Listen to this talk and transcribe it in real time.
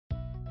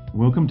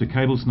Welcome to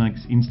Cable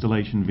Snake's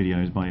installation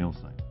videos by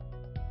Elsafe.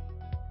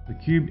 The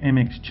Cube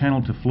MX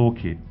channel to floor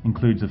kit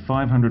includes a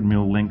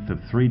 500mm length of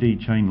 3D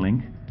chain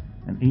link,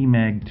 an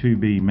eMag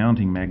 2B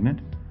mounting magnet,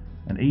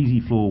 an easy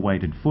floor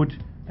weighted foot,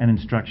 and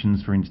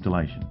instructions for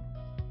installation.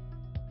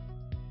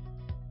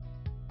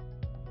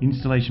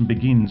 Installation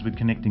begins with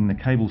connecting the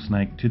cable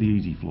snake to the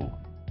easy floor.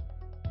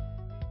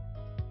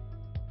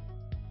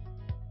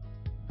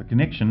 For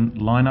connection,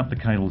 line up the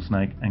cable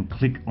snake and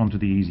click onto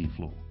the easy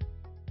floor.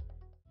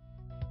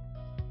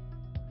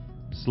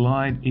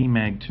 Slide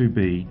eMag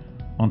 2B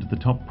onto the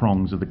top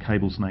prongs of the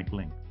cable snake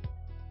link.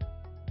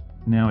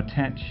 Now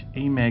attach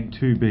eMag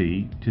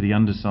 2B to the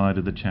underside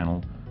of the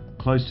channel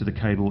close to the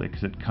cable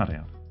exit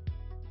cutout.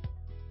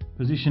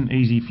 Position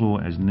easy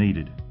floor as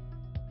needed.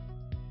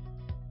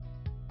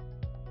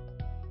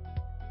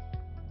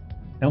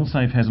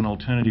 Elsafe has an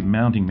alternative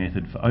mounting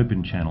method for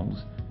open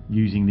channels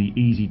using the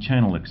Easy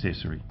Channel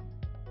accessory.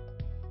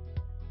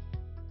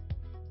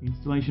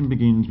 Installation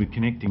begins with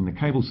connecting the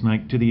cable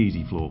snake to the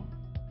easy floor.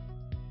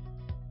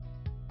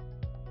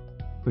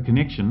 For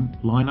connection,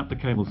 line up the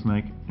cable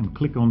snake and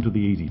click onto the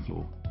easy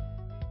floor.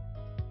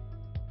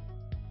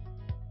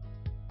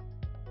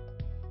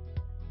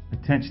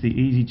 Attach the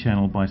easy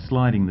channel by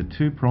sliding the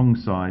two prong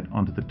side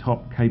onto the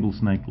top cable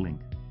snake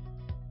link.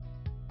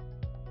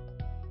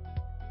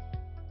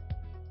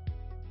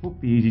 Hook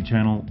the easy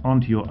channel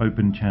onto your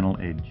open channel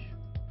edge.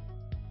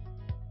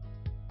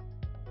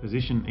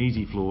 Position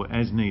easy floor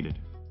as needed.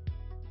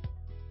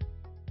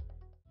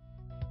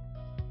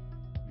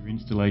 Your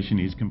installation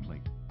is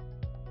complete.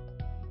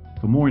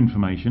 For more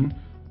information,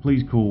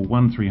 please call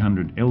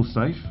 1300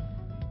 Elsafe,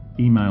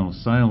 email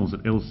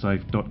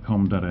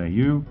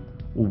sales@elsafe.com.au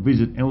or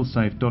visit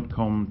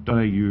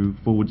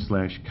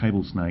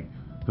elsafe.com.au/cablesnake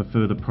for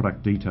further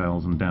product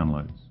details and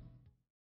downloads.